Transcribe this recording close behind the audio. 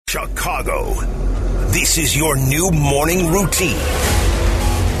Chicago, this is your new morning routine.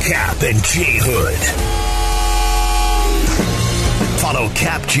 Cap and J Hood. Follow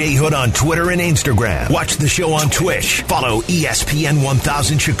Cap J Hood on Twitter and Instagram. Watch the show on Twitch. Follow ESPN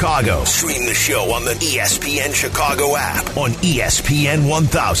 1000 Chicago. Stream the show on the ESPN Chicago app, on ESPN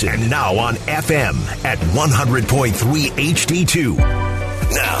 1000, and now on FM at 100.3 HD2.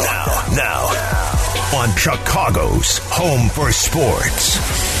 Now, on Chicago's home for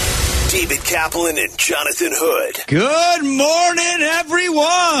sports, David Kaplan and Jonathan Hood. Good morning,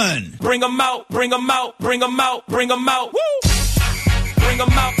 everyone. Bring 'em out, bring 'em out, bring 'em out, bring 'em out. Woo! Bring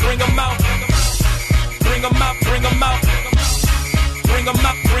 'em out, bring 'em out. Bring 'em out, bring 'em out. Bring 'em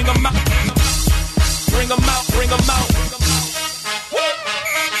out, bring 'em out. Bring 'em out, bring 'em out.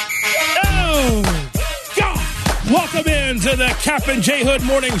 Oh, God. Welcome into the Cap and J Hood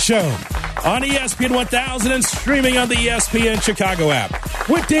Morning Show on ESPN 1000 and streaming on the ESPN Chicago app.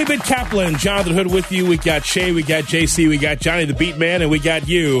 With David Kaplan, Jonathan Hood with you. We got Shay, we got JC, we got Johnny the Beat Man, and we got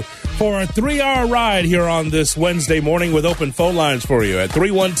you for a 3-hour ride here on this Wednesday morning with open phone lines for you at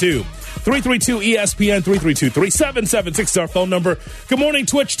 312-332-ESPN, 332-3776 is our phone number. Good morning,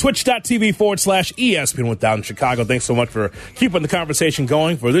 Twitch, twitch.tv/ESPN 1000 Chicago. Thanks so much for keeping the conversation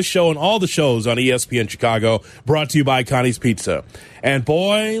going for this show and all the shows on ESPN Chicago, brought to you by Connie's Pizza. And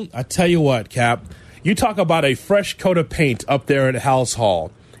boy, I tell you what, Cap, you talk about a fresh coat of paint up there at House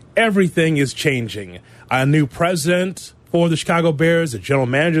Hall. Everything is changing. A new president for the Chicago Bears. The general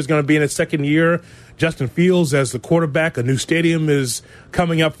manager is going to be in his second year. Justin Fields as the quarterback. A new stadium is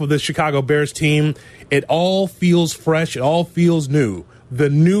coming up for the Chicago Bears team. It all feels fresh. It all feels new. The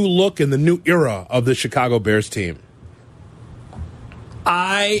new look and the new era of the Chicago Bears team.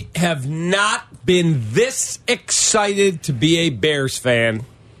 I have not been this excited to be a Bears fan,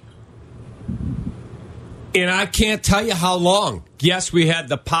 and I can't tell you how long. Yes, we had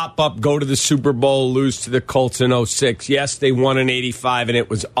the pop-up, go to the Super Bowl, lose to the Colts in 06. Yes, they won in 85, and it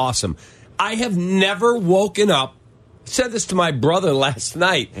was awesome. I have never woken up. I said this to my brother last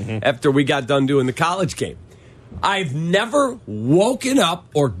night after we got done doing the college game. I've never woken up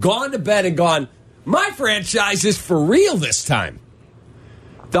or gone to bed and gone, my franchise is for real this time.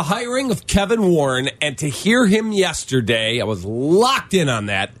 The hiring of Kevin Warren, and to hear him yesterday, I was locked in on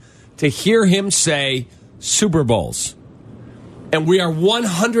that, to hear him say Super Bowls. And we are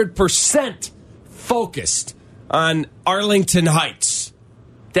 100% focused on Arlington Heights.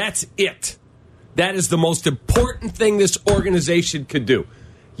 That's it. That is the most important thing this organization could do.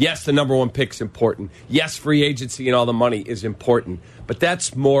 Yes, the number one pick is important. Yes, free agency and all the money is important. But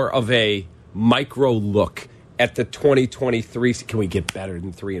that's more of a micro look at the 2023. Can we get better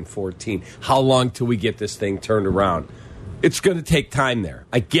than 3-14? How long till we get this thing turned around? It's going to take time there.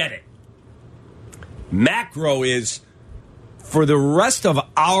 I get it. Macro is for the rest of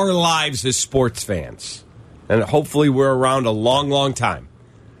our lives as sports fans, and hopefully we're around a long, long time.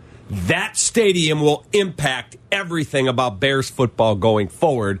 That stadium will impact everything about Bears football going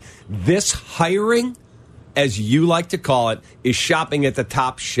forward. This hiring, as you like to call it, is shopping at the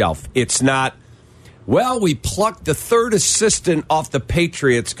top shelf. It's not, well, we plucked the third assistant off the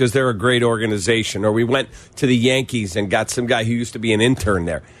Patriots because they're a great organization, or we went to the Yankees and got some guy who used to be an intern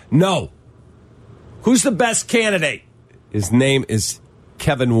there. No. Who's the best candidate? His name is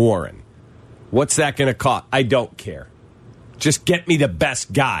Kevin Warren. What's that going to cost? I don't care. Just get me the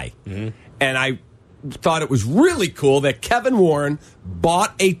best guy. Mm-hmm. And I thought it was really cool that Kevin Warren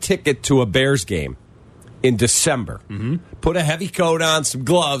bought a ticket to a Bears game in December, put a heavy coat on, some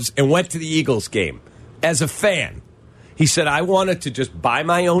gloves, and went to the Eagles game as a fan. He said, I wanted to just buy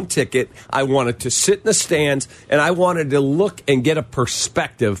my own ticket. I wanted to sit in the stands, and I wanted to look and get a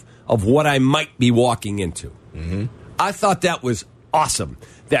perspective of what I might be walking into. Mm-hmm. I thought that was awesome,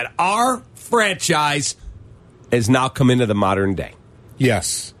 that our franchise has now come into the modern day.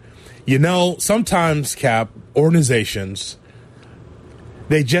 Yes. You know, sometimes, Cap, organizations,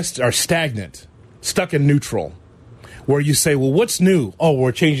 they just are stagnant, stuck in neutral, where you say, well, what's new? Oh,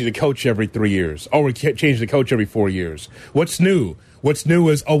 we're changing the coach every 3 years. Oh, we're changing the coach every 4 years. What's new? What's new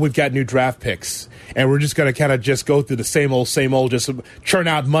is, oh, we've got new draft picks, and we're just going to kind of just go through the same old, just churn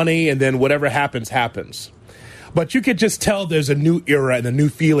out money, and then whatever happens, happens. But you could just tell there's a new era and a new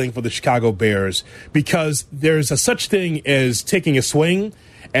feeling for the Chicago Bears, because there's a such thing as taking a swing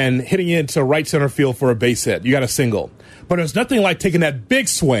and hitting it into right center field for a base hit. You got a single. But there's nothing like taking that big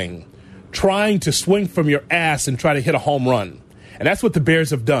swing, trying to swing from your ass and try to hit a home run. And that's what the Bears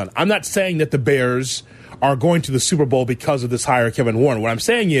have done. I'm not saying that the Bears are going to the Super Bowl because of this hire, Kevin Warren. What I'm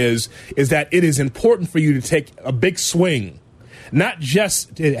saying is that it is important for you to take a big swing, Not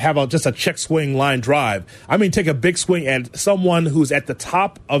just to have just a check swing line drive. I mean, take a big swing at someone who's at the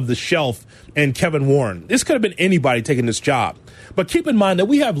top of the shelf and Kevin Warren. This could have been anybody taking this job. But keep in mind that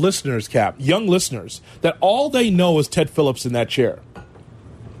we have listeners, Cap, young listeners, that all they know is Ted Phillips in that chair.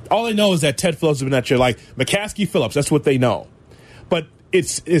 All they know is that Ted Phillips is in that chair, like McCaskey Phillips. That's what they know. But it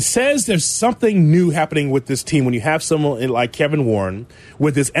says there's something new happening with this team when you have someone like Kevin Warren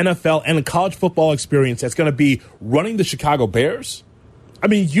with his NFL and college football experience that's going to be running the Chicago Bears. I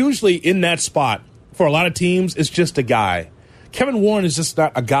mean, usually in that spot for a lot of teams, it's just a guy. Kevin Warren is just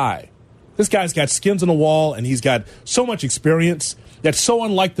not a guy. This guy's got skins on the wall, and he's got so much experience that's so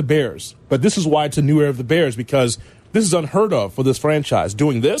unlike the Bears. But this is why it's a new era of the Bears, because this is unheard of for this franchise.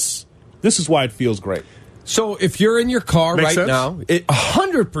 Doing this is why it feels great. So if you're in your car Makes sense? now,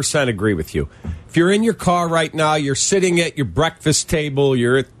 100% agree with you. If you're in your car right now, you're sitting at your breakfast table,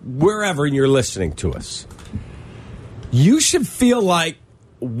 you're at wherever and you're listening to us, you should feel like,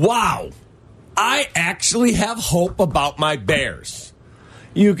 wow, I actually have hope about my Bears.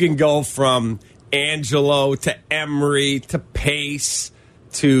 You can go from Angelo to Emery to Pace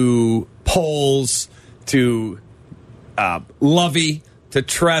to Poles to Lovey to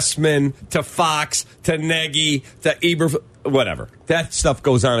Tressman to Fox to Nagy to Eber, whatever. That stuff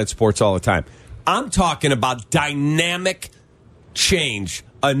goes on at sports all the time. I'm talking about dynamic change,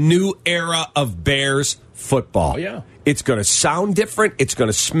 a new era of Bears football. Oh, yeah. It's going to sound different. It's going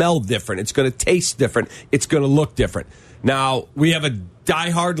to smell different. It's going to taste different. It's going to look different. Now, we have a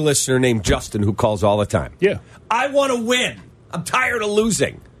diehard listener named Justin who calls all the time. Yeah. I want to win. I'm tired of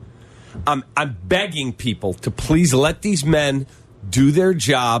losing. I'm begging people to please let these men do their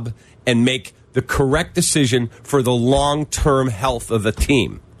job and make the correct decision for the long-term health of the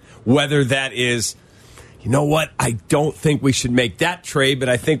team. Whether that is, you know what, I don't think we should make that trade, but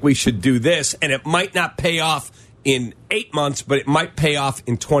I think we should do this. And it might not pay off in 8 months, but it might pay off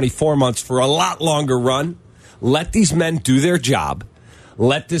in 24 months for a lot longer run. Let these men do their job.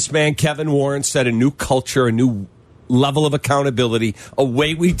 Let this man, Kevin Warren, set a new culture, a new level of accountability, a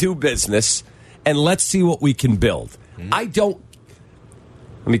way we do business, and let's see what we can build.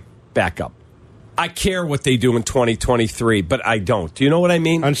 Let me back up. I care what they do in 2023, but I don't. Do you know what I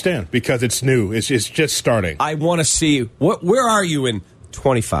mean? I understand, because it's new. It's just starting. I want to see, where are you in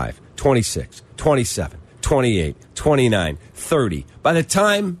 25, 26, 27, 28, 29, 30? By the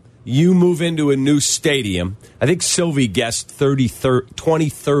time you move into a new stadium, I think Sylvie guessed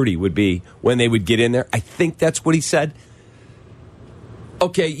 2030 would be when they would get in there. I think that's what he said.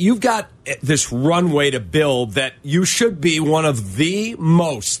 Okay, you've got this runway to build that you should be one of the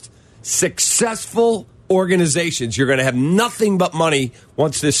most successful organizations. You're going to have nothing but money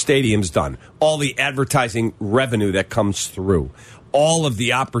once this stadium's done. All the advertising revenue that comes through, all of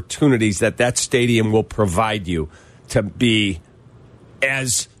the opportunities that stadium will provide you to be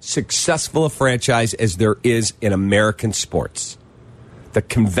as successful a franchise as there is in American sports. The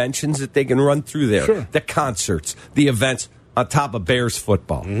conventions that they can run through there, sure. The concerts, the events, on top of Bears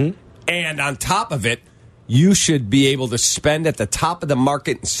football. Mm-hmm. And on top of it, you should be able to spend at the top of the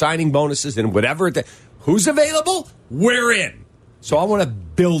market and signing bonuses and whatever. Who's available? We're in. So I want to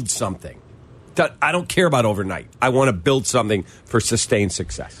build something. I don't care about overnight. I want to build something for sustained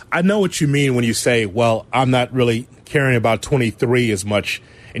success. I know what you mean when you say, well, I'm not really caring about 23 as much.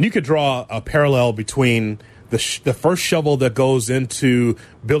 And you could draw a parallel between the first shovel that goes into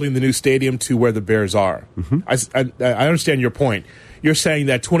building the new stadium to where the Bears are. Mm-hmm. I understand your point. You're saying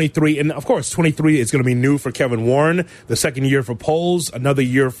that 23, and of course 23 is going to be new for Kevin Warren, the second year for Poles, another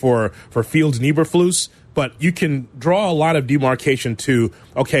year for Fields and Eberflus. But you can draw a lot of demarcation to,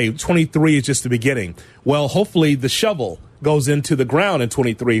 okay, 23 is just the beginning. Well, hopefully the shovel goes into the ground in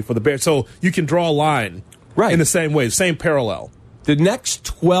 23 for the Bears. So you can draw a line in the same way, the same parallel. The next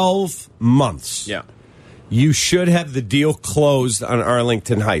 12 months, you should have the deal closed on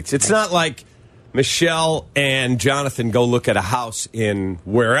Arlington Heights. It's not like Michelle and Jonathan go look at a house in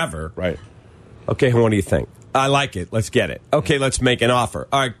wherever. Right. Okay, what do you think? I like it. Let's get it. Okay, let's make an offer.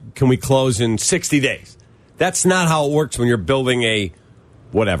 All right, can we close in 60 days? That's not how it works when you're building a,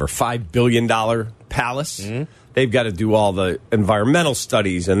 $5 billion palace. Mm-hmm. They've got to do all the environmental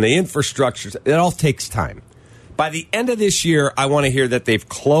studies and the infrastructure. It all takes time. By the end of this year, I want to hear that they've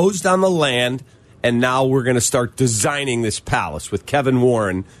closed on the land, and now we're going to start designing this palace with Kevin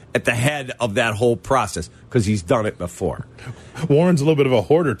Warren at the head of that whole process, because he's done it before. Warren's a little bit of a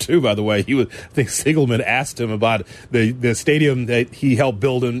hoarder, too, by the way. I think Siegelman asked him about the stadium that he helped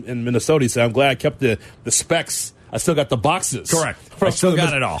build in Minnesota. He said, I'm glad I kept the specs. I still got the boxes. Correct. I still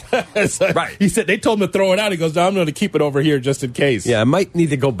got it all. So right. He said, they told him to throw it out. He goes, no, I'm going to keep it over here just in case. Yeah, I might need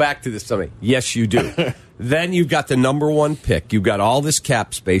to go back to this something. Yes, you do. Then you've got the number one pick. You've got all this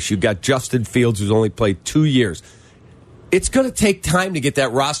cap space. You've got Justin Fields, who's only played 2 years. It's going to take time to get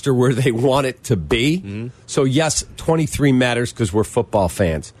that roster where they want it to be. Mm-hmm. So, yes, 23 matters because we're football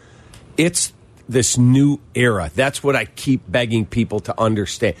fans. It's this new era. That's what I keep begging people to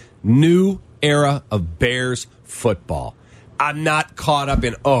understand. New era of Bears football. I'm not caught up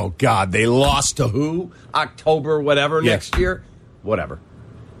in, oh, God, they lost to who? October, whatever, next year? Whatever.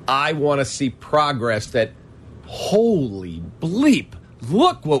 I want to see progress that, holy bleep,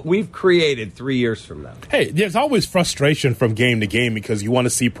 look what we've created 3 years from now. Hey, there's always frustration from game to game because you want to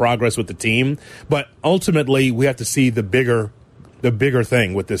see progress with the team. But ultimately, we have to see the bigger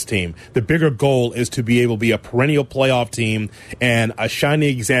thing with this team. The bigger goal is to be able to be a perennial playoff team and a shining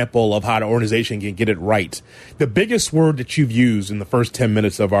example of how the organization can get it right. The biggest word that you've used in the first 10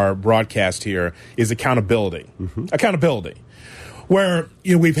 minutes of our broadcast here is accountability. Mm-hmm. Accountability. Where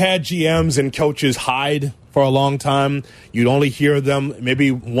we've had GMs and coaches hide for a long time. You'd only hear them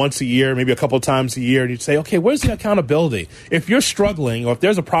maybe once a year, maybe a couple of times a year, and you'd say, okay, where's the accountability? If you're struggling or if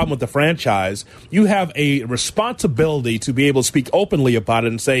there's a problem with the franchise, you have a responsibility to be able to speak openly about it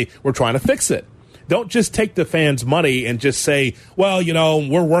and say, we're trying to fix it. Don't just take the fans' money and just say, well,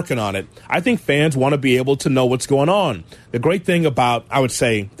 we're working on it. I think fans want to be able to know what's going on. The great thing about, I would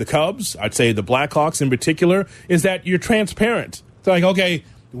say, the Cubs, I'd say the Blackhawks in particular, is that you're transparent. It's like, okay,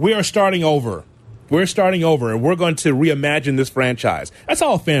 we are starting over. We're starting over, and we're going to reimagine this franchise. That's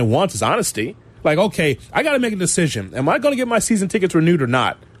all a fan wants is honesty. Like, okay, I got to make a decision. Am I going to get my season tickets renewed or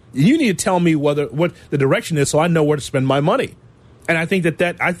not? You need to tell me what the direction is so I know where to spend my money. And I think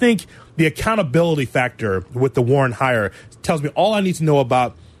I think the accountability factor with the Warren hire tells me all I need to know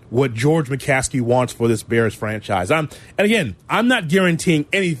about what George McCaskey wants for this Bears franchise. I'm not guaranteeing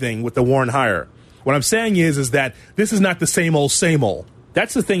anything with the Warren hire. What I'm saying is that this is not the same old, same old.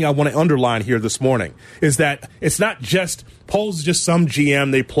 That's the thing I want to underline here this morning, is that it's not just Poles just some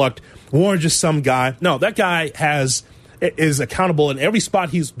GM they plucked, Warren just some guy. No, that guy is accountable in every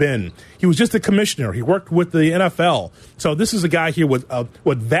spot he's been. He was just a commissioner. He worked with the NFL. So this is a guy here with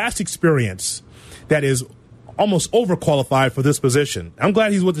vast experience that is almost overqualified for this position. I'm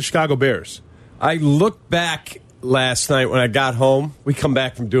glad he's with the Chicago Bears. I look back last night when I got home. We come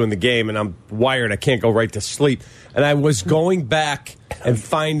back from doing the game, and I'm wired. I can't go right to sleep. And I was going back and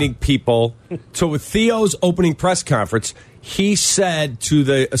finding people. So with Theo's opening press conference, he said to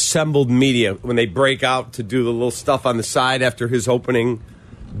the assembled media when they break out to do the little stuff on the side after his opening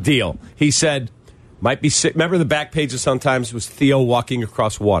deal, he said, might be sick. Remember the back page of Sun-Times was Theo walking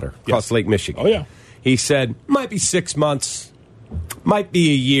across water, across Lake Michigan. Oh, yeah. He said, might be 6 months, might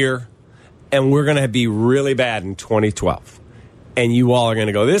be a year, and we're going to be really bad in 2012. And you all are going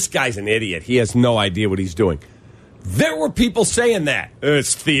to go, this guy's an idiot. He has no idea what he's doing. There were people saying that.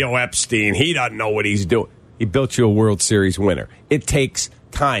 It's Theo Epstein. He doesn't know what he's doing. He built you a World Series winner. It takes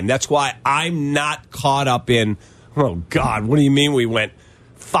time. That's why I'm not caught up in, oh, God, what do you mean we went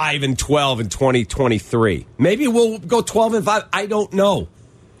 5-12 in 2023? Maybe we'll go 12-5. I don't know.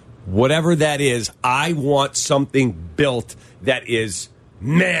 Whatever that is, I want something built that is,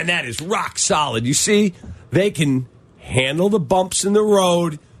 man, that is rock solid. You see, they can handle the bumps in the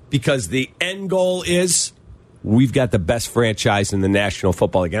road because the end goal is we've got the best franchise in the National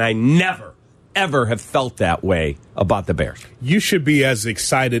Football League. And I never, ever have felt that way about the Bears. You should be as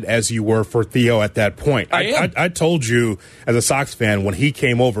excited as you were for Theo at that point. I told you as a Sox fan when he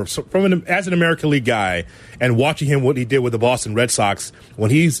came over as an American League guy and watching him what he did with the Boston Red Sox, when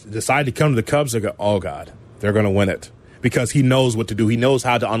he's decided to come to the Cubs, I go, oh, God, they're going to win it. Because he knows what to do. He knows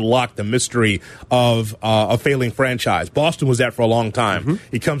how to unlock the mystery of a failing franchise. Boston was that for a long time. Mm-hmm.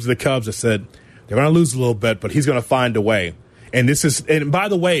 He comes to the Cubs and said, they're going to lose a little bit, but he's going to find a way. And by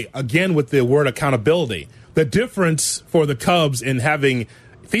the way, again, with the word accountability, the difference for the Cubs in having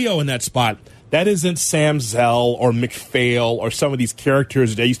Theo in that spot, that isn't Sam Zell or McPhail or some of these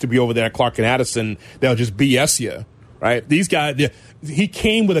characters that used to be over there at Clark and Addison. They'll just BS you, right? These guys, he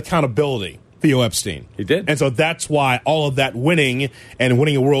came with accountability. Theo Epstein. He did. And so that's why all of that winning and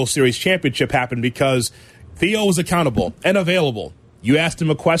winning a World Series championship happened, because Theo was accountable and available. You asked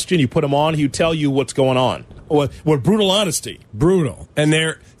him a question, you put him on, he'd tell you what's going on. With brutal honesty. Brutal. And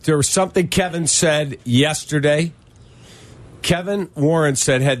there was something Kevin said yesterday. Kevin Warren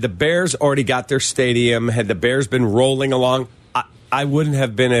said, had the Bears already got their stadium, had the Bears been rolling along, I wouldn't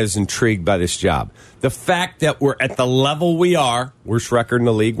have been as intrigued by this job. The fact that we're at the level we are, worst record in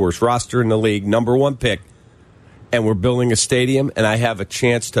the league, worst roster in the league, number one pick, and we're building a stadium, and I have a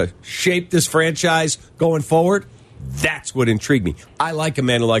chance to shape this franchise going forward, That's what intrigued me. I like a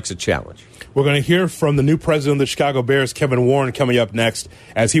man who likes a challenge. We're going to hear from the new president of the Chicago Bears, Kevin Warren, coming up next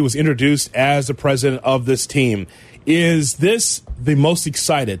as he was introduced as the president of this team. Is this the most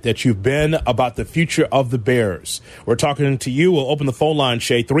excited that you've been about the future of the Bears? We're talking to you. We'll open the phone line,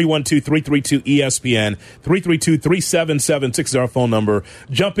 Shay, 312-332-ESPN, 332-3776 is our phone number.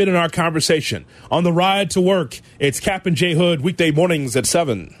 Jump in our conversation. On the ride to work, it's Cap and J Hood, weekday mornings at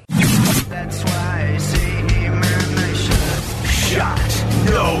 7. That's why I say Shot,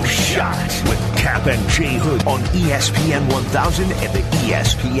 no shot. With Cap and J Hood on ESPN 1000 and the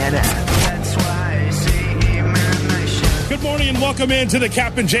ESPN app. That's why I say Good morning and welcome into the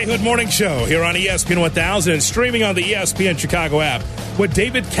Cap and J Hood Morning Show here on ESPN 1000 and streaming on the ESPN Chicago app. With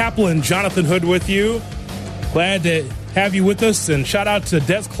David Kaplan, Jonathan Hood with you. Glad to have you with us, and shout out to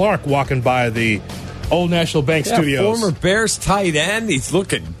Des Clark walking by the Old National Bank Studios. Former Bears tight end. He's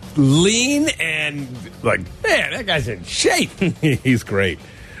looking lean and like, man, that guy's in shape. He's great.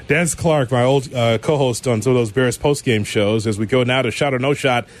 Des Clark, my old co-host on some of those Bears postgame shows, as we go now to Shot or No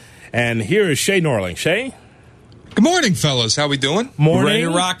Shot. And here is Shay Norling. Shay? Good morning, fellas. How we doing? Morning. Ready to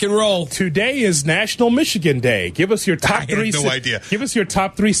rock and roll. Today is National Michigan Day. Give us your top three. I had no idea. Give us your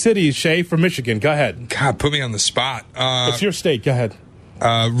top three cities, Shay, for Michigan. Go ahead. God, put me on the spot. It's your state. Go ahead.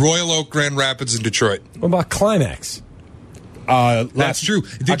 Royal Oak, Grand Rapids, and Detroit. What about Climax? That's true.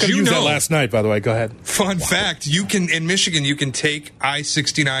 I Did you used that know? last night, by the way. Go ahead. Fun fact: you can in Michigan, you can take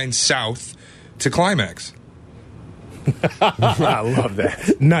I-69 south to Climax. I love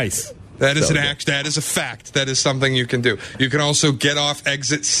that. Nice. That is That is a fact. That is something you can do. You can also get off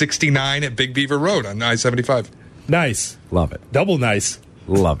exit 69 at Big Beaver Road on I-75. Nice. Love it. Double nice.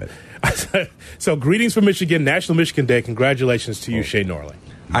 Love it. So, greetings from Michigan, National Michigan Day. Congratulations to you, Shay Norling.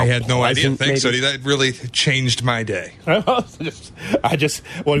 I had no idea. Pleasant, Thanks, maybe. Eddie. That really changed my day.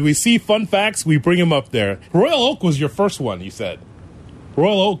 When we see fun facts, we bring them up there. Royal Oak was your first one, you said.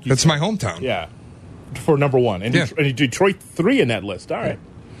 Royal Oak. That's my hometown. Yeah. For number one. And, Yeah. and Detroit 3 in that list. All right.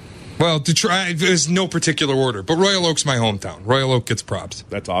 Well, Detroit, there's no particular order, but Royal Oak's my hometown. Royal Oak gets props.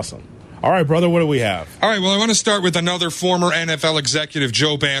 That's awesome. All right, brother, what do we have? All right, well, I want to start with another former NFL executive,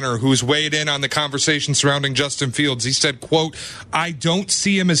 Joe Banner, who's weighed in on the conversation surrounding Justin Fields. He said, quote, "I don't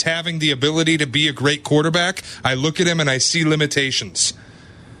see him as having the ability to be a great quarterback. I look at him and I see limitations."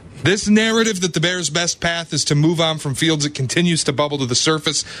 This narrative that the Bears' best path is to move on from Fields, it continues to bubble to the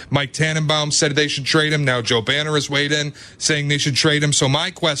surface. Mike Tannenbaum said they should trade him. Now Joe Banner has weighed in, saying they should trade him. So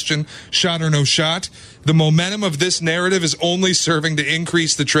my question, shot or no shot, the momentum of this narrative is only serving to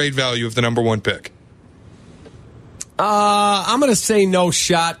increase the trade value of the number one pick. I'm going to say no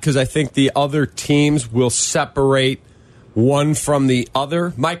shot because I think the other teams will separate one from the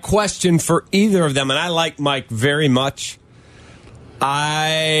other. My question for either of them, and I like Mike very much,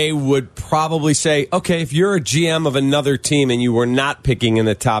 I would probably say, okay, if you're a GM of another team and you were not picking in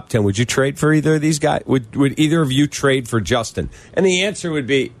the top 10, would you trade for either of these guys? Would either of you trade for Justin? And the answer would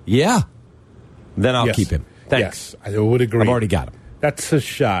be, yeah. Then I'll Yes. keep him. Thanks. Yes, I would agree. I've already got him. That's a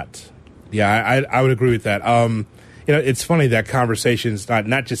shot. Yeah, I would agree with that. It's funny that conversation's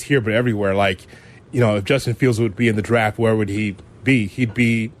not just here but everywhere. Like, if Justin Fields would be in the draft, where would he be? He'd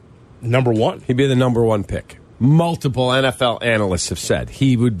be number one. He'd be the number one pick. Multiple NFL analysts have said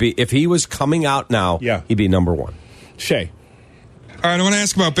he would be, if he was coming out now, he'd be number one. Shay. All right, I want to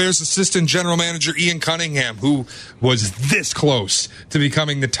ask about Bears assistant general manager Ian Cunningham, who was this close to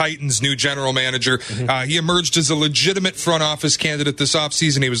becoming the Titans' new general manager. He emerged as a legitimate front office candidate this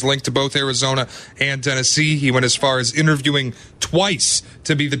offseason. He was linked to both Arizona and Tennessee. He went as far as interviewing twice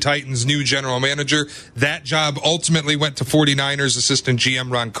to be the Titans' new general manager. That job ultimately went to 49ers assistant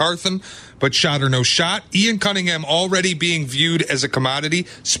GM Ron Carthon. But shot or no shot, Ian Cunningham already being viewed as a commodity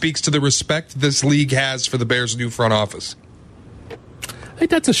speaks to the respect this league has for the Bears' new front office. I think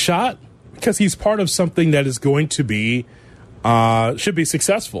that's a shot because he's part of something that is going to be, should be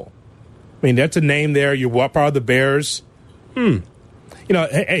successful. I mean, that's a name there. You're part of the Bears.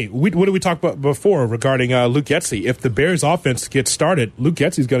 Hey, what did we talk about before regarding Luke Getsy? If the Bears offense gets started, Luke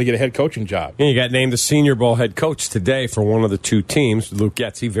Getsy's going to get a head coaching job. Yeah, you got named the Senior Bowl head coach today for one of the two teams. Luke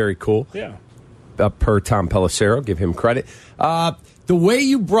Getsy, very cool. Yeah. Per Tom Pelissero, give him credit. The way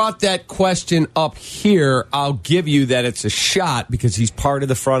you brought that question up here, I'll give you that it's a shot because he's part of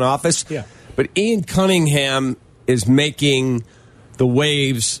the front office. Yeah. But Ian Cunningham is making the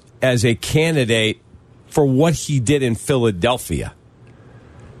waves as a candidate for what he did in Philadelphia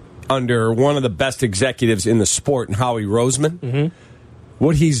under one of the best executives in the sport, Howie Roseman. Mm-hmm.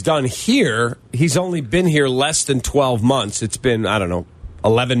 What he's done here, he's only been here less than 12 months. It's been,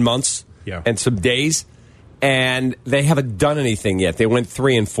 11 months and some days. And they haven't done anything yet. They went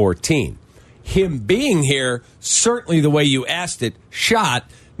 3-14. him being here, certainly the way you asked it, shot,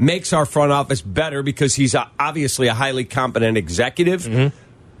 makes our front office better because he's obviously a highly competent executive,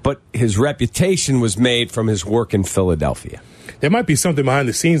 but his reputation was made from his work in Philadelphia. There might be something behind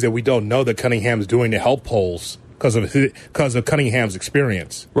the scenes that we don't know that Cunningham's doing to help polls because of Cunningham's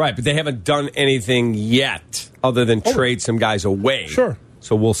experience. Right, but they haven't done anything yet other than trade some guys away. Sure.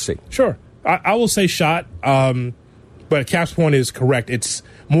 So we'll see. Sure. I will say shot, but Cap's point is correct. It's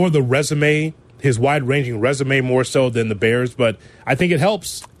more the resume, his wide-ranging resume more so than the Bears, but I think it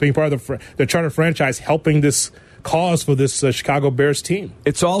helps being part of the Charter franchise, helping this cause for this Chicago Bears team.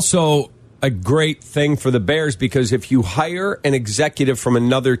 It's also a great thing for the Bears because if you hire an executive from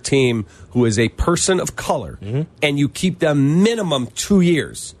another team who is a person of color and you keep them minimum 2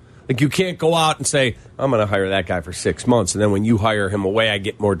 years, like you can't go out and say, I'm going to hire that guy for 6 months, and then when you hire him away, I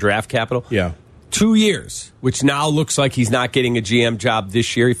get more draft capital. Yeah. 2 years, which now looks like he's not getting a GM job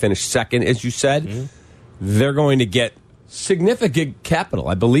this year. He finished second, as you said. They're going to get significant capital.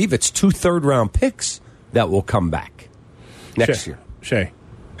 I believe it's 2 third-round picks that will come back next year. Shay.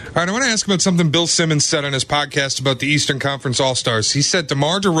 All right, I want to ask about something Bill Simmons said on his podcast about the Eastern Conference All-Stars. He said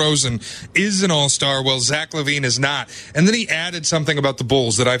DeMar DeRozan is an All-Star while Zach LaVine is not. And then he added something about the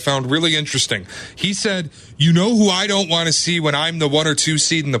Bulls that I found really interesting. He said, you know who I don't want to see when I'm the 1 or 2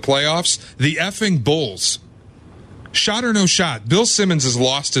 seed in the playoffs? The effing Bulls. Shot or no shot, Bill Simmons has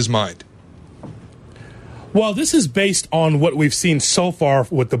lost his mind. Well, this is based on what we've seen so far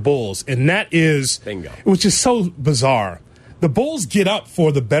with the Bulls, and that is, Bingo. Which is so bizarre. The Bulls get up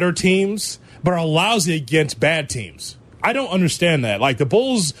for the better teams, but are lousy against bad teams. I don't understand that. Like, the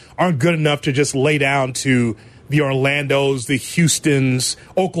Bulls aren't good enough to just lay down to the Orlandos, the Houstons,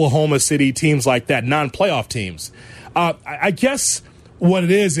 Oklahoma City, teams like that, non-playoff teams. I guess what it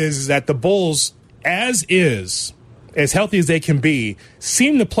is that the Bulls, as healthy as they can be,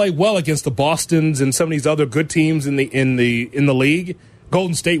 seem to play well against the Bostons and some of these other good teams in the league.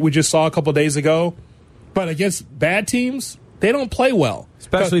 Golden State we just saw a couple days ago. But against bad teams, they don't play well,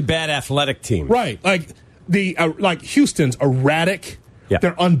 Especially bad athletic teams. Right, like Houston's erratic. Yeah.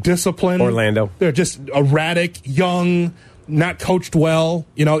 They're undisciplined. Orlando. They're just erratic, young, not coached well.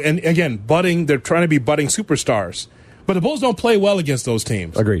 And again, they're trying to be budding superstars. But the Bulls don't play well against those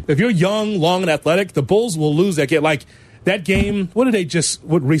teams. Agreed. If you're young, long, and athletic, the Bulls will lose that game. Like that game,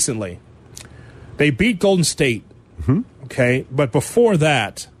 what recently? They beat Golden State. Okay, but before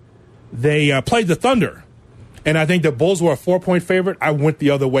that, they played the Thunder. And I think the Bulls were a 4-point favorite. I went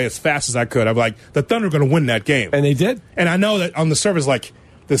the other way as fast as I could. I'm like, the Thunder are going to win that game. And they did. And I know that on the surface, like,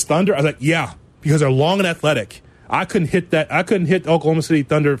 this Thunder, I was like, yeah, because they're long and athletic. I couldn't hit Oklahoma City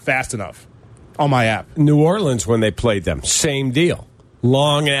Thunder fast enough on my app. New Orleans, when they played them, same deal.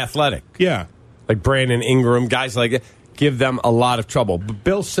 Long and athletic. Yeah. Like Brandon Ingram, guys like that, give them a lot of trouble. But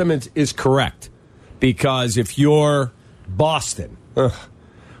Bill Simmons is correct because if you're Boston,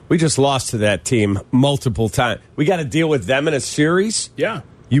 we just lost to that team multiple times. We got to deal with them in a series. Yeah.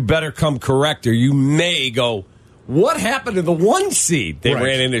 You better come correct or you may go, what happened to the 1 seed they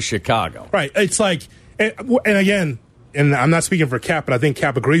ran into Chicago? Right. It's like, and again, and I'm not speaking for Cap, but I think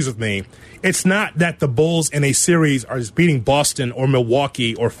Cap agrees with me. It's not that the Bulls in a series are beating Boston or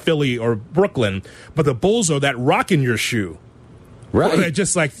Milwaukee or Philly or Brooklyn, but the Bulls are that rock in your shoe. Right. They're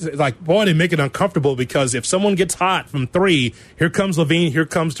just like, boy, they make it uncomfortable because if someone gets hot from 3, here comes LaVine, here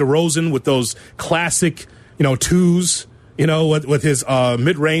comes DeRozan with those classic, twos, with his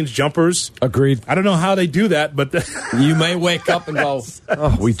mid-range jumpers. Agreed. I don't know how they do that, but you may wake up and go,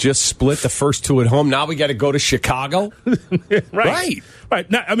 we just split the first 2 at home. Now we got to go to Chicago? Right.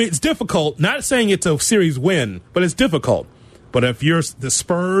 Now, I mean, it's difficult. Not saying it's a series win, but it's difficult. But if you're the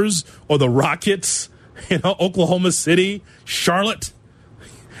Spurs or the Rockets, Oklahoma City, Charlotte,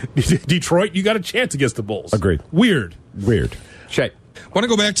 Detroit, you got a chance against the Bulls. Agreed. Weird. Shay. I want to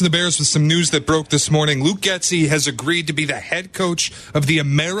go back to the Bears with some news that broke this morning. Luke Getsy has agreed to be the head coach of the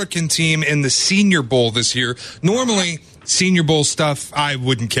American team in the Senior Bowl this year. Normally, Senior Bowl stuff I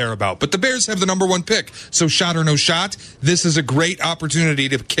wouldn't care about, but the Bears have the number 1 pick. So shot or no shot, this is a great opportunity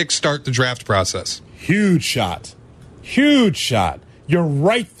to kickstart the draft process. Huge shot. You're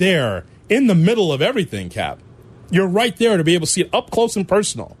right there in the middle of everything, Cap. You're right there to be able to see it up close and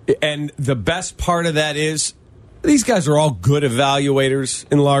personal. And the best part of that is these guys are all good evaluators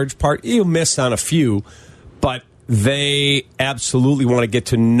in large part. You miss on a few, but they absolutely want to get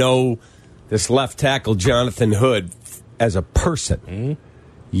to know this left tackle, Jonathan Hood, as a person.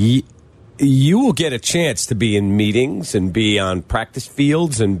 You will get a chance to be in meetings and be on practice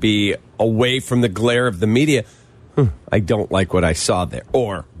fields and be away from the glare of the media. I don't like what I saw there.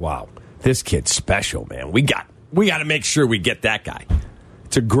 Or, wow, this kid's special, man. We got to make sure we get that guy.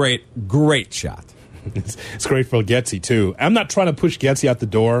 It's a great shot. It's great for Getsy, too. I'm not trying to push Getsy out the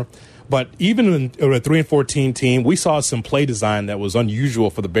door, but even in a 3-14 team, we saw some play design that was unusual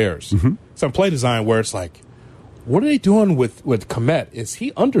for the Bears. Mm-hmm. Some play design where it's like, what are they doing with Kmet? Is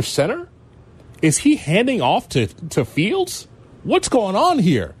he under center? Is he handing off to Fields? What's going on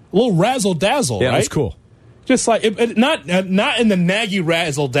here? A little razzle-dazzle, Yeah, right? that's cool. Just like not in the naggy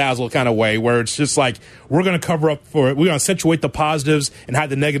razzle dazzle kind of way, where it's just like we're going to cover up for it. We're going to accentuate the positives and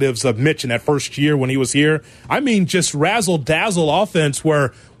hide the negatives of Mitch in that first year when he was here. I mean, just razzle dazzle offense.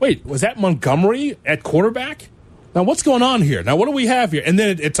 Where wait, was that Montgomery at quarterback? Now what's going on here? Now what do we have here? And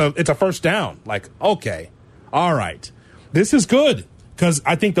then it's a first down. Like, okay, all right, this is good because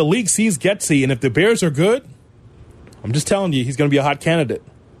I think the league sees Getsy, and if the Bears are good, I'm just telling you, he's going to be a hot candidate.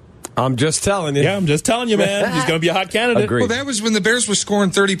 I'm just telling you. Yeah, I'm just telling you, man. He's going to be a hot candidate. Agreed. Well, that was when the Bears were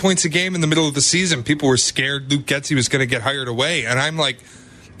scoring 30 points a game in the middle of the season. People were scared Luke Getsy was going to get hired away. And I'm like,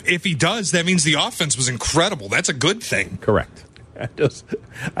 if he does, that means the offense was incredible. That's a good thing. Correct.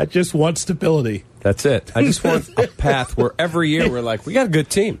 I just want stability. That's it. I just want a path where every year we're like, we got a good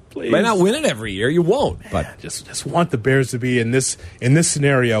team. Please. Might not win it every year. You won't. But Just want the Bears to be in this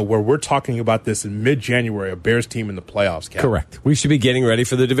scenario where we're talking about this in mid-January, a Bears team in the playoffs. Cap. correct. We should be getting ready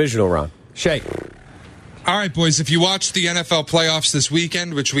for the divisional round. Shay. All right, boys, if you watched the NFL playoffs this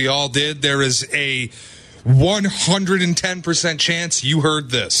weekend, which we all did, there is a 110% chance you heard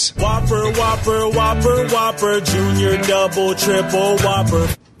this. Whopper, Whopper, Whopper, Whopper, Junior, Double, Triple, Whopper.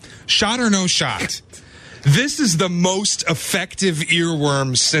 Shot or no shot? This is the most effective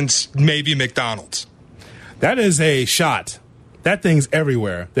earworm since maybe McDonald's. That is a shot. That thing's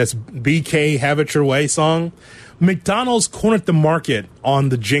everywhere. That's BK Have It Your Way song. McDonald's cornered the market on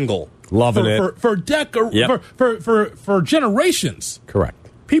the jingle. Loving it. For generations. Correct.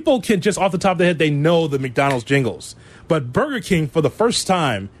 People can just off the top of their head, they know the McDonald's jingles. But Burger King, for the first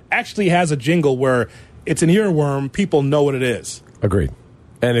time, actually has a jingle where it's an earworm. People know what it is. Agreed.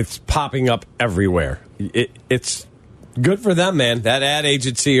 And it's popping up everywhere. It's good for them, man. That ad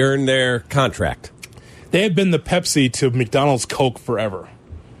agency earned their contract. They have been the Pepsi to McDonald's Coke forever.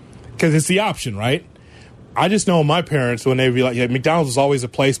 Because it's the option, right? I just know my parents, when they'd be like, yeah, McDonald's is always a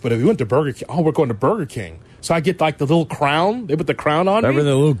place, but if we went to Burger King, we're going to Burger King. So I get like the little crown. They put the crown on Remember me.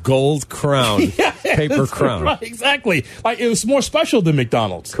 the little gold crown, paper crown. Right, exactly. Like it was more special than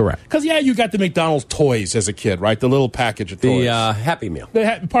McDonald's. Correct. Because, yeah, you got the McDonald's toys as a kid, right? The little package of toys. The Happy Meal.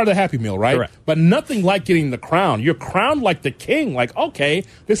 Part of the Happy Meal, right? Correct. But nothing like getting the crown. You're crowned like the king. Like, okay,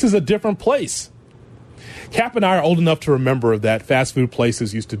 this is a different place. Cap and I are old enough to remember that fast food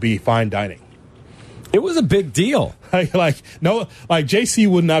places used to be fine dining. It was a big deal. Like JC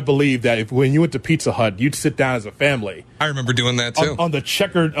would not believe that if when you went to Pizza Hut, you'd sit down as a family I remember doing that too. on the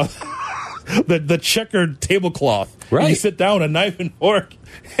checkered the checkered tablecloth. Right. And you sit down with a knife and fork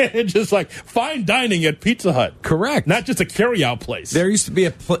and just like fine dining at Pizza Hut. Correct. Not just a carry-out place. There used to be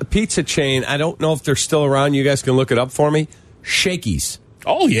a pizza chain. I don't know if they're still around. You guys can look it up for me. Shakey's.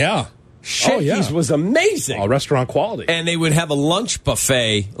 Oh, yeah. Shakey's was amazing. Restaurant quality. And they would have a lunch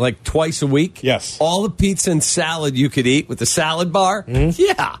buffet like twice a week. Yes. All the pizza and salad you could eat with the salad bar. Mm-hmm.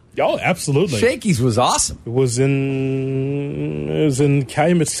 Yeah. Oh, absolutely. Shakey's was awesome. It was in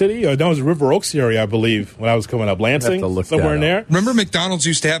Calumet City, or no, it was River Oaks area, I believe, when I was coming up. Lansing, somewhere in there. Remember McDonald's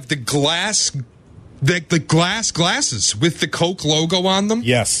used to have the glass glasses with the Coke logo on them?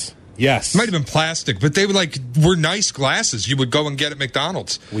 Yes. Might have been plastic, but they were nice glasses you would go and get at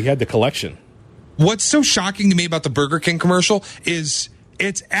McDonald's. We had the collection. What's so shocking to me about the Burger King commercial is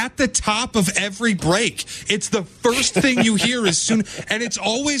it's at the top of every break. It's the first thing you hear as soon, and it's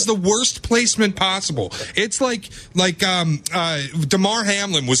always the worst placement possible. It's like Damar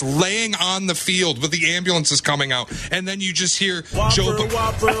Hamlin was laying on the field with the ambulances coming out, and then you just hear Joe.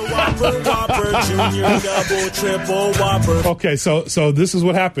 Whopper, Junior, Double, Triple, Whopper. Okay, so this is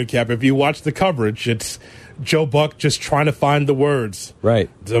what happened, Cap. If you watch the coverage, it's Joe Buck just trying to find the words.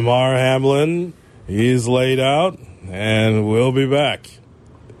 Right. Damar Hamlin, he's laid out, and we'll be back.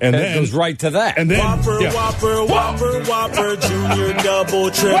 And then it goes right to that. And then Whopper, Junior,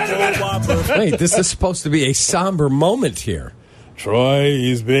 Double, Triple, Whopper. Wait, this is supposed to be a somber moment here. Troy,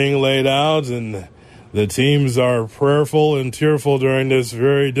 he's being laid out, and the teams are prayerful and tearful during this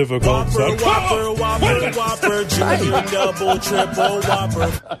very difficult time. Whopper, Junior, Double, Triple,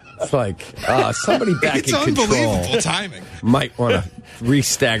 Whopper. It's like somebody back It's in unbelievable control timing. might want to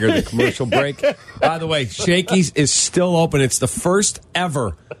re-stagger the commercial break. By the way, Shakey's is still open. It's the first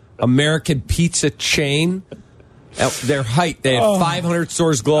ever American pizza chain. At their height, they had 500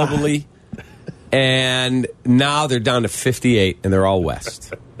 stores globally, and now they're down to 58, and they're all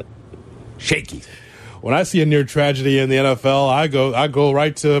west. Shakey's. When I see a near tragedy in the NFL, I go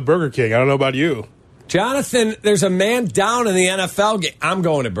right to Burger King. I don't know about you. Jonathan, there's a man down in the NFL game. I'm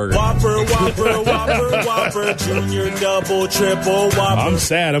going to Burger King. Whopper, Junior, double, triple, Whopper. I'm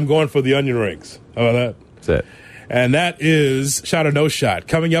sad. I'm going for the onion rings. How about that? That's it. And that is Shot or No Shot.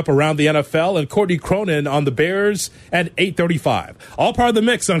 Coming up around the NFL, and Courtney Cronin on the Bears at 8:35. All part of the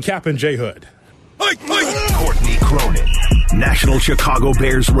mix on Cap and J Hood. Courtney Cronin, National Chicago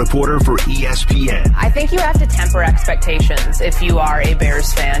Bears reporter for ESPN. I think you have to temper expectations if you are a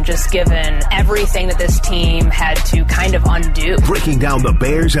Bears fan, just given everything that this team had to kind of undo. Breaking down the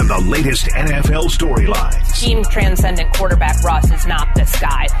Bears and the latest NFL storylines. Team transcendent quarterback Russ is not this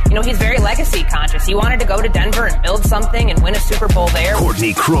guy. You know, he's very legacy conscious. He wanted to go to Denver and build something and win a Super Bowl there.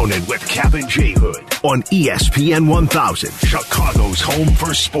 Courtney Cronin with Cap and J Hood on ESPN 1000, Chicago's home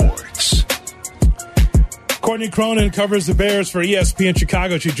for sports. Courtney Cronin covers the Bears for ESPN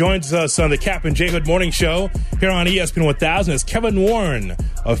Chicago. She joins us on the Cap and J Hood Morning Show here on ESPN 1000 as Kevin Warren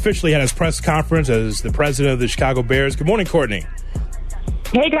officially had his press conference as the president of the Chicago Bears. Good morning, Courtney.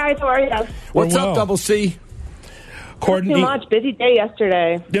 Hey, guys. How are you? What's up, Double C? Courtney, Not too much. Busy day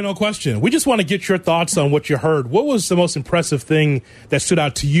yesterday. Yeah, no question. We just want to get your thoughts on what you heard. What was the most impressive thing that stood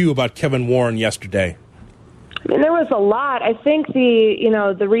out to you about Kevin Warren yesterday? I mean, there was a lot. I think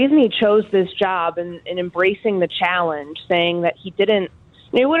the reason he chose this job and embracing the challenge, saying that he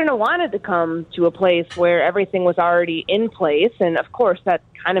wouldn't have wanted to come to a place where everything was already in place. And of course, that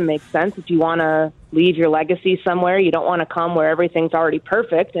kind of makes sense. If you want to leave your legacy somewhere, you don't want to come where everything's already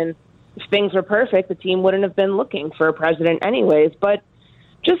perfect. And if things were perfect, the team wouldn't have been looking for a president anyways. But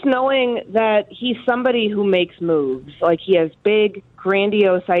just knowing that he's somebody who makes moves, like he has big,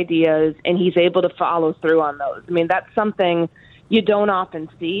 grandiose ideas, and he's able to follow through on those. I mean, that's something you don't often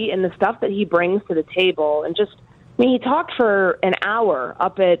see, and the stuff that he brings to the table. And he talked for an hour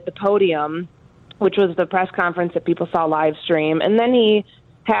up at the podium, which was the press conference that people saw live stream, and then he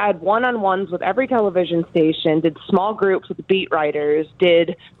had one-on-ones with every television station, did small groups with the beat writers,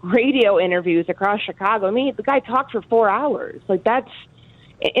 did radio interviews across Chicago. I mean, the guy talked for 4 hours.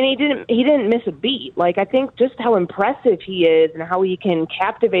 And he didn't miss a beat. I think just how impressive he is and how he can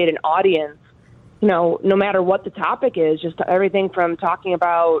captivate an audience, no matter what the topic is, just everything from talking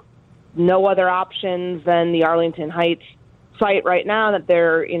about no other options than the Arlington Heights site right now, that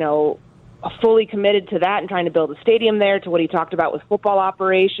they're, fully committed to that and trying to build a stadium there, to what he talked about with football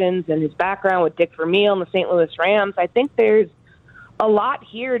operations and his background with Dick Vermeil and the St. Louis Rams. I think there's a lot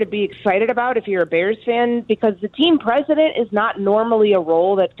here to be excited about if you're a Bears fan, because the team president is not normally a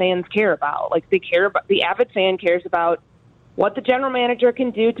role that fans care about. The avid fan cares about what the general manager can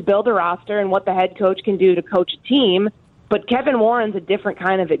do to build a roster and what the head coach can do to coach a team. But Kevin Warren's a different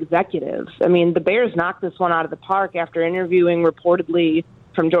kind of executive. I mean, the Bears knocked this one out of the park after interviewing reportedly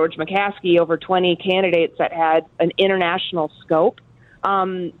from George McCaskey over 20 candidates that had an international scope.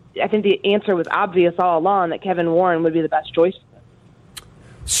 I think the answer was obvious all along that Kevin Warren would be the best choice.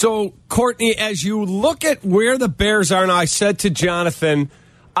 So, Courtney, as you look at where the Bears are now, I said to Jonathan,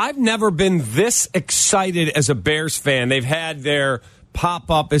 I've never been this excited as a Bears fan. They've had their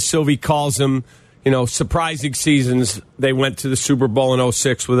pop-up, as Sylvie calls them, surprising seasons. They went to the Super Bowl in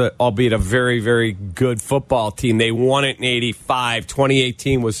 06 with albeit a very, very good football team. They won it in 85.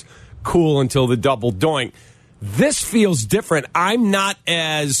 2018 was cool until the double doink. This feels different. I'm not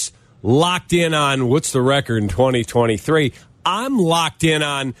as locked in on what's the record in 2023. I'm locked in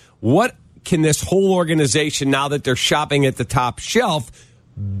on what can this whole organization, now that they're shopping at the top shelf,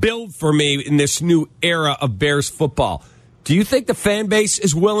 build for me in this new era of Bears football. Do you think the fan base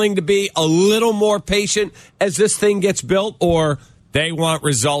is willing to be a little more patient as this thing gets built, or they want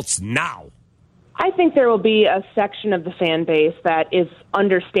results now? I think there will be a section of the fan base that is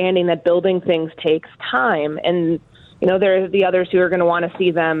understanding that building things takes time. And there are the others who are going to want to see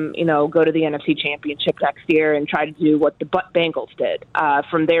them, go to the NFC Championship next year and try to do what the Bengals did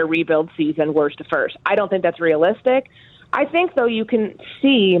from their rebuild season, worst to first. I don't think that's realistic. I think, though, you can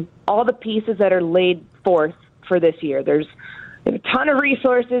see all the pieces that are laid forth for this year. There's a ton of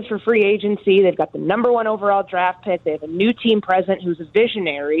resources for free agency. They've got the number 1 overall draft pick. They have a new team president who's a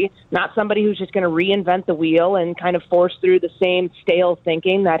visionary, not somebody who's just going to reinvent the wheel and kind of force through the same stale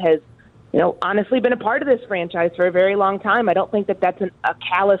thinking that has honestly been a part of this franchise for a very long time. I don't think that that's a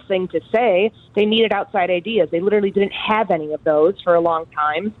callous thing to say. They needed outside ideas. They literally didn't have any of those for a long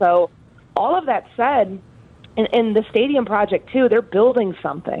time. So all of that said, and the stadium project, too, they're building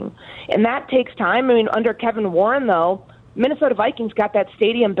something. And that takes time. I mean, under Kevin Warren, though, Minnesota Vikings got that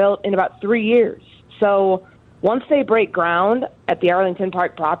stadium built in about 3 years. So once they break ground at the Arlington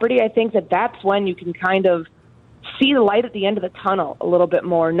Park property, I think that that's when you can kind of see the light at the end of the tunnel a little bit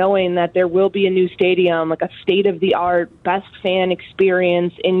more, knowing that there will be a new stadium, like a state-of-the-art, best fan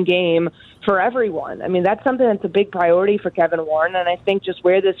experience in-game for everyone. I mean, that's something that's a big priority for Kevin Warren, and I think just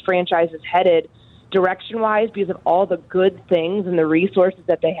where this franchise is headed direction-wise, because of all the good things and the resources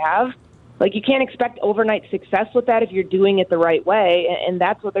that they have, like, you can't expect overnight success with that if you're doing it the right way, and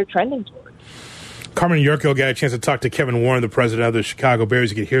that's what they're trending towards. Carmen Yurko got a chance to talk to Kevin Warren, the president of the Chicago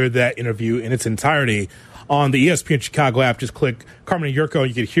Bears. You could hear that interview in its entirety on the ESPN Chicago app. Just click Carmen Yurko,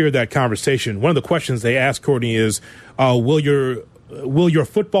 you could hear that conversation. One of the questions they asked Courtney is, will your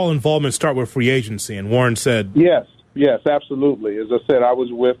football involvement start with free agency? And Warren said, Yes, absolutely. As I said, I was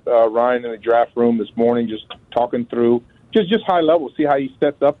with Ryan in the draft room this morning just talking through just high level, see how he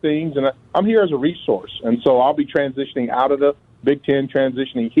sets up things. And I'm here as a resource. And so I'll be transitioning out of the Big Ten,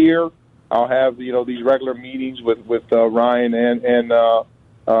 transitioning here. I'll have, these regular meetings with Ryan and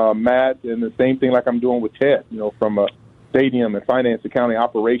Matt, and the same thing like I'm doing with Ted, from a stadium and finance, accounting,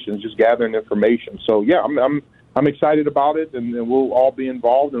 operations, just gathering information. So, yeah, I'm excited about it, and we'll all be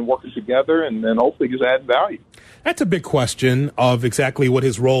involved and working together and hopefully just add value. That's a big question of exactly what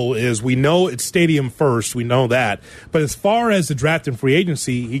his role is. We know it's stadium first. We know that. But as far as the draft and free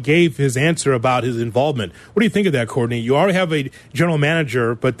agency, he gave his answer about his involvement. What do you think of that, Courtney? You already have a general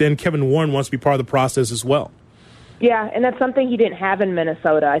manager, but then Kevin Warren wants to be part of the process as well. Yeah, and that's something he didn't have in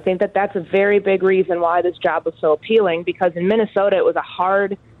Minnesota. I think that's a very big reason why this job was so appealing, because in Minnesota it was a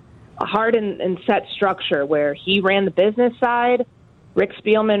hard and set structure where he ran the business side, Rick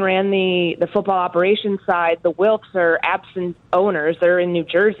Spielman ran the football operations side. The Wilfs are absent owners. They're in New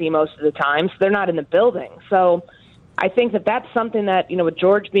Jersey most of the time, so they're not in the building. So I think that's something that, with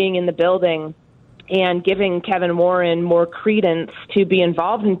George being in the building and giving Kevin Warren more credence to be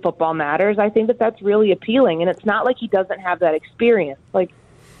involved in football matters, I think that's really appealing. And it's not like he doesn't have that experience. Like,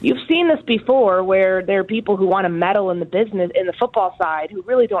 you've seen this before where there are people who want to meddle in the business, in the football side, who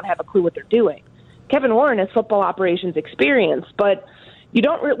really don't have a clue what they're doing. Kevin Warren has football operations experience, but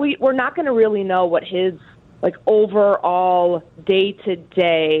we're not going to really know what his overall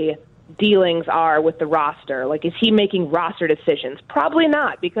day-to-day dealings are with the roster. Like, is he making roster decisions? Probably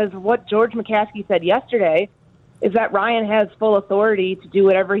not, because what George McCaskey said yesterday is that Ryan has full authority to do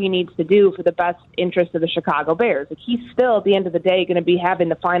whatever he needs to do for the best interest of the Chicago Bears. Like, he's still, at the end of the day, going to be having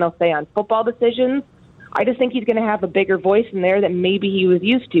the final say on football decisions. I just think he's going to have a bigger voice in there than maybe he was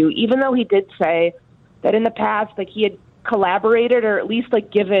used to, even though he did say that in the past, he had collaborated, or at least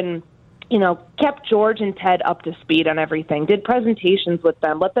given, kept George and Ted up to speed on everything, did presentations with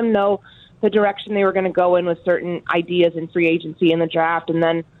them, let them know the direction they were going to go in with certain ideas in free agency and the draft, and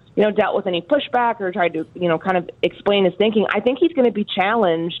then, dealt with any pushback or tried to, kind of explain his thinking. I think he's going to be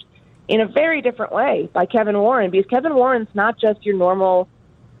challenged in a very different way by Kevin Warren, because Kevin Warren's not just your normal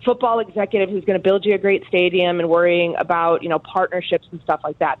football executive who's going to build you a great stadium and worrying about, partnerships and stuff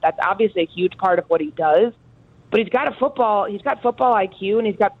like that. That's obviously a huge part of what he does. But he's got football IQ, and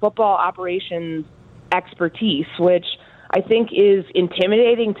he's got football operations expertise, which I think is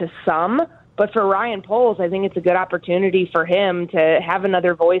intimidating to some. But for Ryan Poles, I think it's a good opportunity for him to have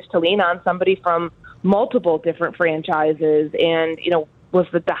another voice to lean on, somebody from multiple different franchises, and was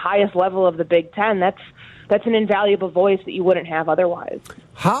at the highest level of the Big Ten. That's an invaluable voice that you wouldn't have otherwise.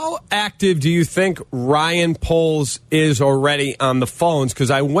 How active do you think Ryan Poles is already on the phones?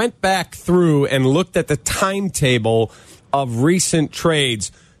 Because I went back through and looked at the timetable of recent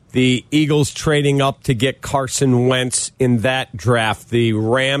trades. The Eagles trading up to get Carson Wentz in that draft. The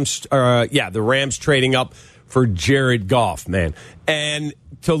Rams trading up for Jared Goff, man. And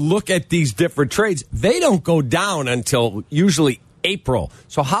to look at these different trades, they don't go down until usually April.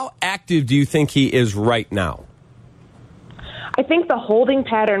 So how active do you think he is right now? I think the holding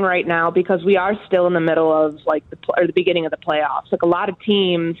pattern right now, because we are still in the middle of the beginning of the playoffs. A lot of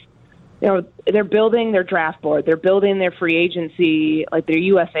teams, they're building their draft board, they're building their free agency, their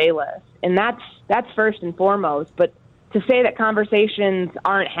USA list, and that's first and foremost. But to say that conversations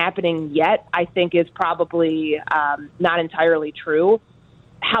aren't happening yet, I think is probably not entirely true.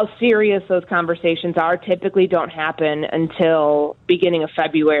 How serious those conversations are typically don't happen until beginning of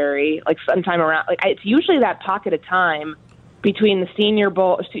February, sometime around. It's usually that pocket of time between the Senior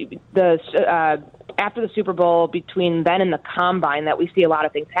Bowl, after the Super Bowl, between then and the Combine, that we see a lot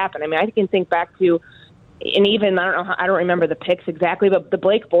of things happen. I mean, I can think back to, and even I don't remember the picks exactly, but the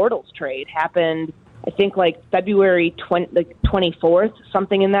Blake Bortles trade happened, I think, February 24th,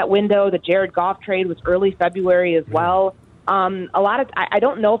 something in that window. The Jared Goff trade was early February as well. I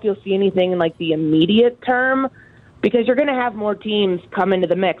don't know if you'll see anything in the immediate term, because you're going to have more teams come into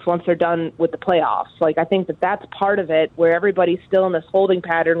the mix once they're done with the playoffs. Like, I think that's part of it, where everybody's still in this holding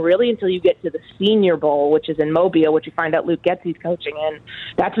pattern really until you get to the Senior Bowl, which is in Mobile, which you find out Luke Getsy's coaching in.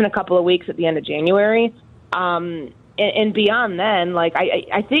 That's in a couple of weeks at the end of January. And beyond then, like,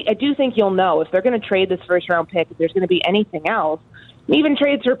 I do think you'll know if they're going to trade this first-round pick, if there's going to be anything else. Even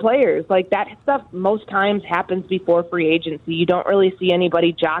trades for players, like that stuff most times happens before free agency. You don't really see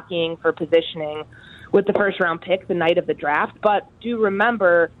anybody jockeying for positioning with the first-round pick the night of the draft. But do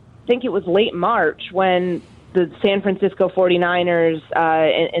remember, I think it was late March when the San Francisco 49ers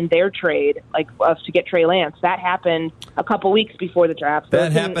and their trade, to get Trey Lance, that happened a couple weeks before the draft. So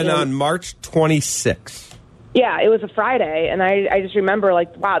that happened on March 26th. Yeah, it was a Friday, and I just remember,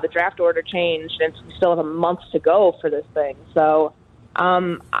 wow, the draft order changed, and we still have a month to go for this thing. So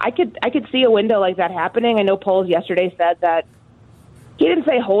I could see a window like that happening. I know Poles yesterday said that he didn't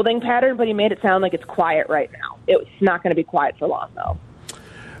say holding pattern, but he made it sound like it's quiet right now. It's not going to be quiet for long, though.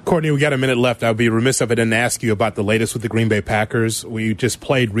 Courtney, we got a minute left. I'd be remiss if I didn't ask you about the latest with the Green Bay Packers. We just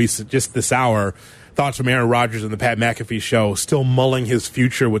played just this hour. Thoughts from Aaron Rodgers and the Pat McAfee show, still mulling his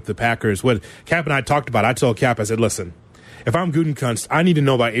future with the Packers. What Cap and I talked about, I told Cap, I said, listen, if I'm Gutekunst, I need to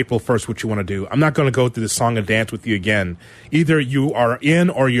know by April 1st what you want to do. I'm not going to go through this song and dance with you again. Either you are in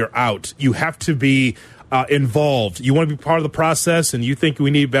or you're out. You have to be involved. You want to be part of the process, and you think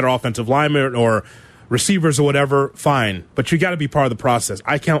we need better offensive linemen or receivers or whatever, fine. But you got to be part of the process.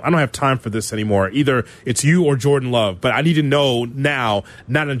 I don't have time for this anymore. Either it's you or Jordan Love. But I need to know now,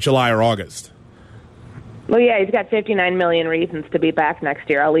 not in July or August. Well, yeah, he's got 59 million reasons to be back next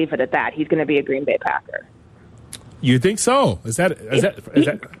year. I'll leave it at that. He's going to be a Green Bay Packer. You think so? Is that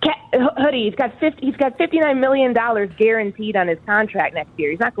Hoodie? He's got $59 million guaranteed on his contract next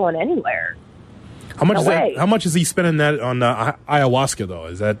year. He's not going anywhere. How much is that? How much is he spending that on ayahuasca though?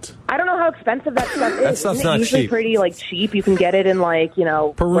 Is that? I don't know how expensive that stuff is. That stuff's Isn't it not usually cheap. pretty cheap. You can get it in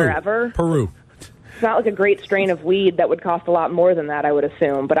Peru. wherever. Peru. It's not like a great strain of weed that would cost a lot more than that, I would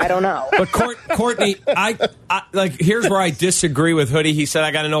assume, but I don't know. But Courtney, I here's where I disagree with Hoodie. He said I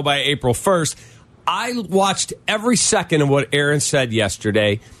got to know by April 1st. I watched every second of what Aaron said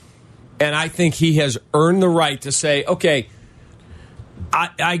yesterday, and I think he has earned the right to say, okay,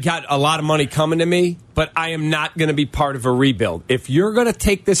 I got a lot of money coming to me, but I am not going to be part of a rebuild. If you're going to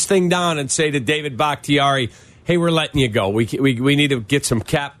take this thing down and say to David Bakhtiari, hey, we're letting you go. We need to get some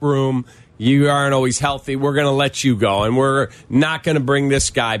cap room. You aren't always healthy. We're going to let you go, and we're not going to bring this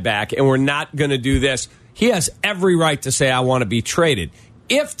guy back, and we're not going to do this. He has every right to say, I want to be traded.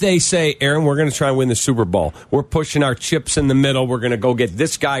 If they say, Aaron, we're going to try and win the Super Bowl, we're pushing our chips in the middle, we're going to go get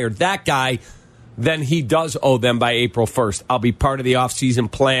this guy or that guy, then he does owe them by April 1st. I'll be part of the offseason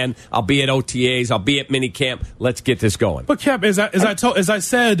plan. I'll be at OTAs. I'll be at minicamp. Let's get this going. But Cap, as I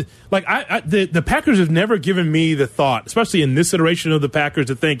said, the Packers have never given me the thought, especially in this iteration of the Packers,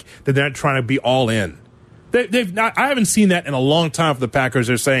 to think that they're not trying to be all in. They've not. I haven't seen that in a long time for the Packers.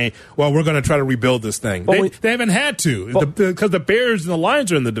 They're saying, "Well, we're going to try to rebuild this thing." They haven't had to because the Bears and the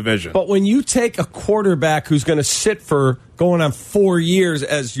Lions are in the division. But when you take a quarterback who's going to sit for going on 4 years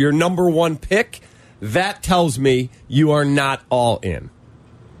as your number one pick, that tells me you are not all in.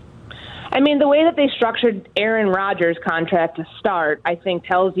 I mean, the way that they structured Aaron Rodgers' contract to start, I think,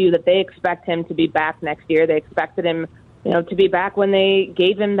 tells you that they expect him to be back next year. They expected him, to be back when they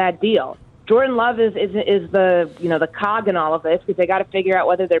gave him that deal. Jordan Love is the cog in all of this because they got to figure out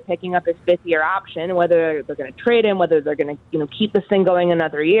whether they're picking up his fifth-year option, whether they're going to trade him, whether they're going to keep this thing going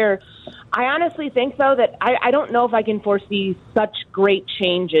another year. I honestly think, though, that I don't know if I can foresee such great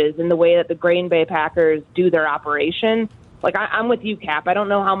changes in the way that the Green Bay Packers do their operation. I'm with you, Cap. I don't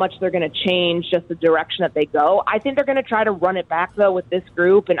know how much they're going to change just the direction that they go. I think they're going to try to run it back, though, with this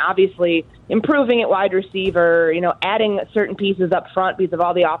group and obviously improving at wide receiver, adding certain pieces up front because of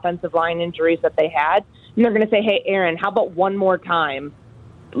all the offensive line injuries that they had. And they're going to say, hey, Aaron, how about one more time?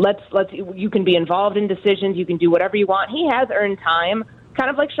 You can be involved in decisions. You can do whatever you want. He has earned time, kind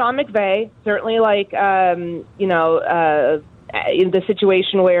of like Sean McVay, certainly in the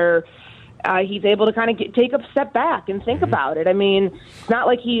situation where he's able to kind of take a step back and think about it. I mean, it's not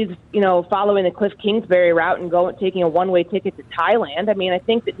like he's, following the Cliff Kingsbury route and taking a one-way ticket to Thailand. I mean, I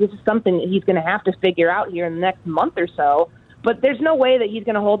think that this is something that he's going to have to figure out here in the next month or so. But there's no way that he's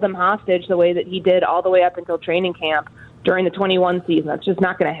going to hold them hostage the way that he did all the way up until training camp during the 21 season. That's just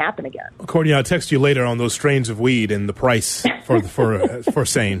not going to happen again. Courtney, I'll text you later on those strains of weed and the price for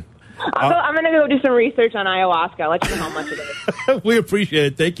sane. I'm going to go do some research on ayahuasca. I'll let you know how much it is. We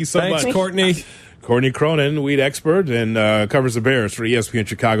appreciate it. Thank you so much. Thanks, Courtney. Courtney Cronin, weed expert, and covers the Bears for ESPN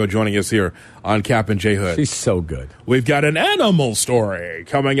Chicago, joining us here on Cap and J Hood. She's so good. We've got an animal story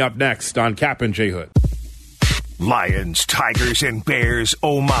coming up next on Cap and J Hood. Lions, tigers, and bears,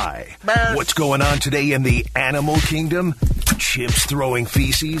 oh my. What's going on today in the animal kingdom? Chimps throwing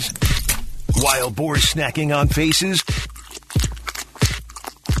feces? Wild boars snacking on faces?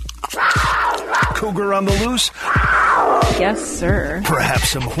 Cougar on the loose? Yes, sir. Perhaps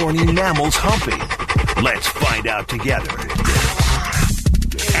some horny mammals humping? Let's find out together.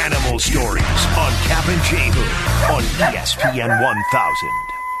 Animal Stories on Cap and J Hood on ESPN 1000.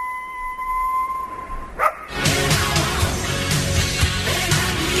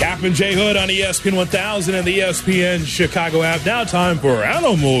 Cap and J Hood on ESPN 1000 and the ESPN Chicago app. Now time for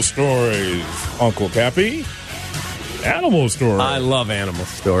Animal Stories. Uncle Cappy, Animal Stories. I love animal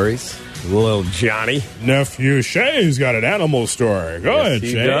stories. Little Johnny. Nephew Shay's got an animal story. Go ahead,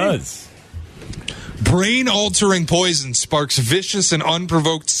 he Shay. does. Brain-altering poison sparks vicious and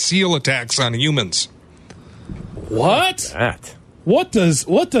unprovoked seal attacks on humans. What? That. What does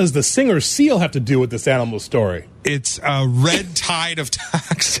the singer seal have to do with this animal story? It's a red tide of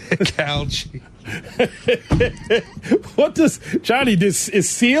toxic algae. What does Johnny? Is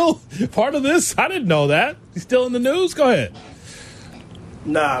seal part of this? I didn't know that. He's still in the news. Go ahead.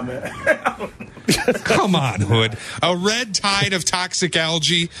 Nah, man. Come on, Hood. A red tide of toxic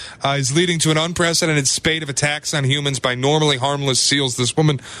algae is leading to an unprecedented spate of attacks on humans by normally harmless seals. This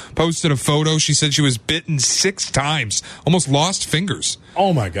woman posted a photo. She said she was bitten 6 times, almost lost fingers.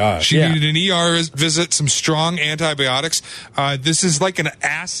 Oh, my gosh. She needed an ER visit, some strong antibiotics. This is like an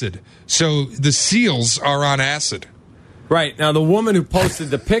acid. So the seals are on acid. Right. Now, the woman who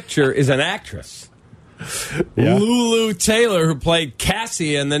posted the picture is an actress. Yeah. Lulu Taylor, who played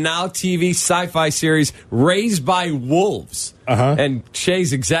Cassie in the now TV sci-fi series Raised by Wolves. And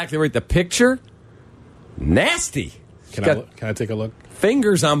Shay's exactly right. The picture, nasty. Can I take a look?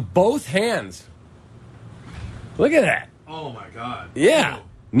 Fingers on both hands. Look at that. Oh, my God. Yeah.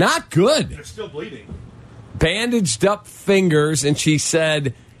 Not good. They're still bleeding. Bandaged up fingers, and she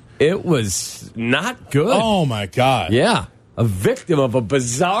said it was not good. Oh, my God. Yeah. A victim of a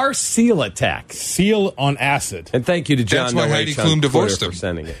bizarre seal attack. Seal on acid. And thank you to John That's why Noe Heidi on Klum Twitter divorced for him.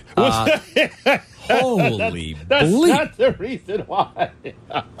 sending it. Holy That's not the reason why.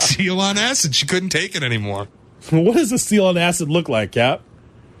 Seal on acid. She couldn't take it anymore. What does a seal on acid look like, Cap?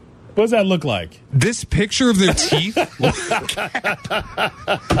 What does that look like? This picture of their teeth.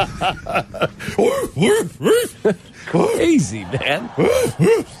 Easy, man.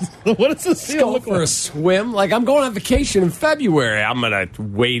 What does a seal look for like? a swim. Like, I'm going on vacation in February. I'm going to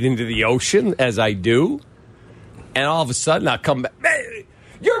wade into the ocean as I do. And all of a sudden, I'll come back. Hey,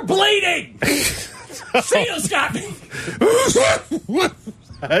 you're bleeding! Seal's got me!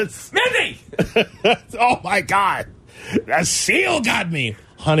 Mindy! Oh, my God. A seal got me.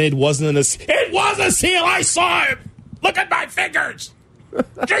 Honey, it wasn't a seal. It was a seal. I saw him. Look at my fingers.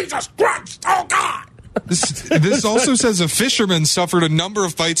 Jesus Christ. Oh, God. This also says a fisherman suffered a number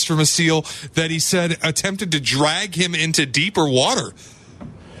of bites from a seal that he said attempted to drag him into deeper water.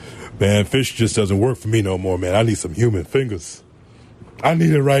 Man, fish just doesn't work for me no more, man. I need some human fingers. I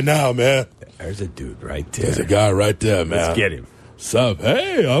need it right now, man. There's a dude right there. There's a guy right there, man. Let's get him. Sup?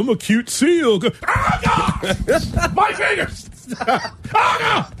 Hey, I'm a cute seal. Oh, God! My fingers! Oh,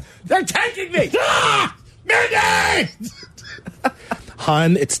 God! They're taking me! Ah! Mindy!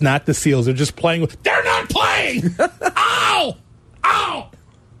 Hun, it's not the seals. They're just playing with... They're not playing! Ow! Ow!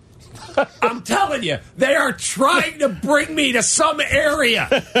 I'm telling you, they are trying to bring me to some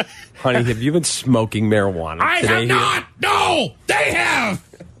area. Honey, have you been smoking marijuana I today have not! No! They have!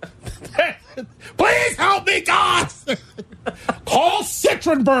 Please help me, God! Call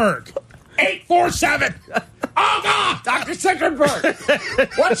Citronberg! 847! Oh, God! Dr.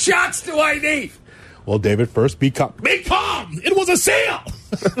 Citronberg! What shots do I need? Well, David, first be calm. Be calm! It was a seal!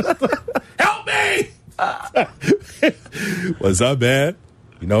 Help me! What's up, man?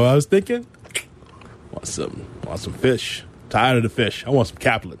 You know what I was thinking? Want some fish. Tired of the fish. I want some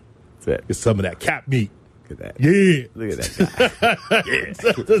Kaplan. Get some of that cap meat. Look at that. Yeah. Look at that guy.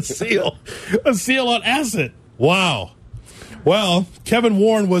 Yeah. A seal on acid. Wow. Well, Kevin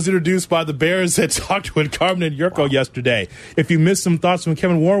Warren was introduced by the Bears that talked with Carmen and Yurko yesterday. If you missed some thoughts from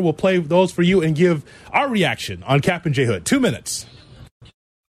Kevin Warren, we'll play those for you and give our reaction on Cap and J Hood. 2 minutes.